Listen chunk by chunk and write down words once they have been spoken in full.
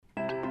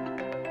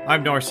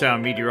I'm North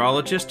Sound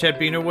meteorologist Ted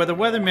Biener with a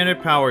Weather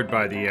Minute powered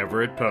by the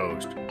Everett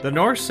Post. The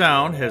North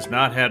Sound has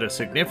not had a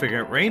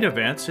significant rain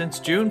event since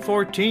June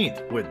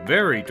 14th, with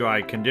very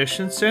dry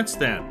conditions since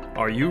then.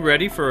 Are you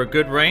ready for a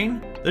good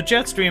rain? The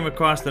jet stream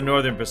across the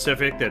northern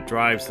Pacific that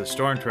drives the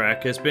storm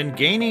track has been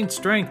gaining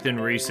strength in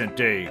recent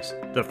days.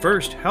 The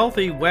first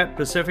healthy, wet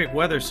Pacific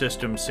weather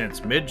system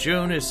since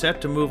mid-June is set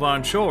to move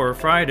onshore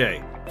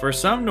Friday. For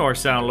some North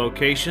Sound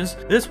locations,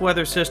 this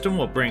weather system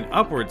will bring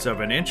upwards of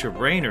an inch of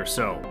rain or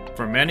so.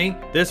 For many,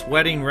 this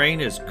wetting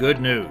rain is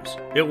good news.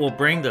 It will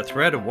bring the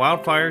threat of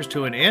wildfires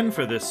to an end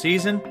for this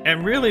season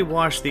and really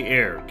wash the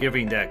air,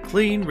 giving that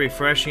clean,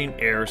 refreshing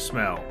air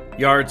smell.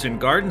 Yards and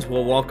gardens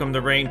will welcome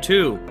the rain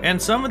too, and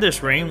some of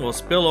this rain will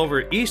spill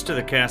over east of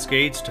the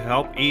Cascades to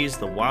help ease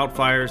the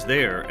wildfires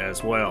there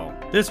as well.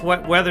 This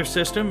wet weather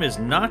system is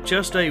not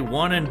just a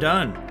one and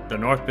done. The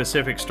North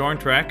Pacific storm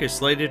track is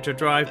slated to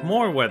drive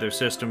more weather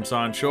systems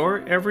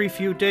onshore every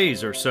few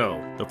days or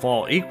so. The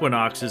fall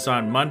equinox is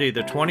on Monday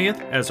the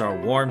 20th as our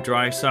warm,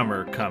 dry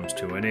summer comes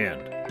to an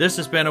end. This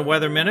has been a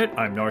Weather Minute.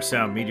 I'm North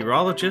Sound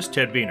meteorologist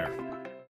Ted Biener.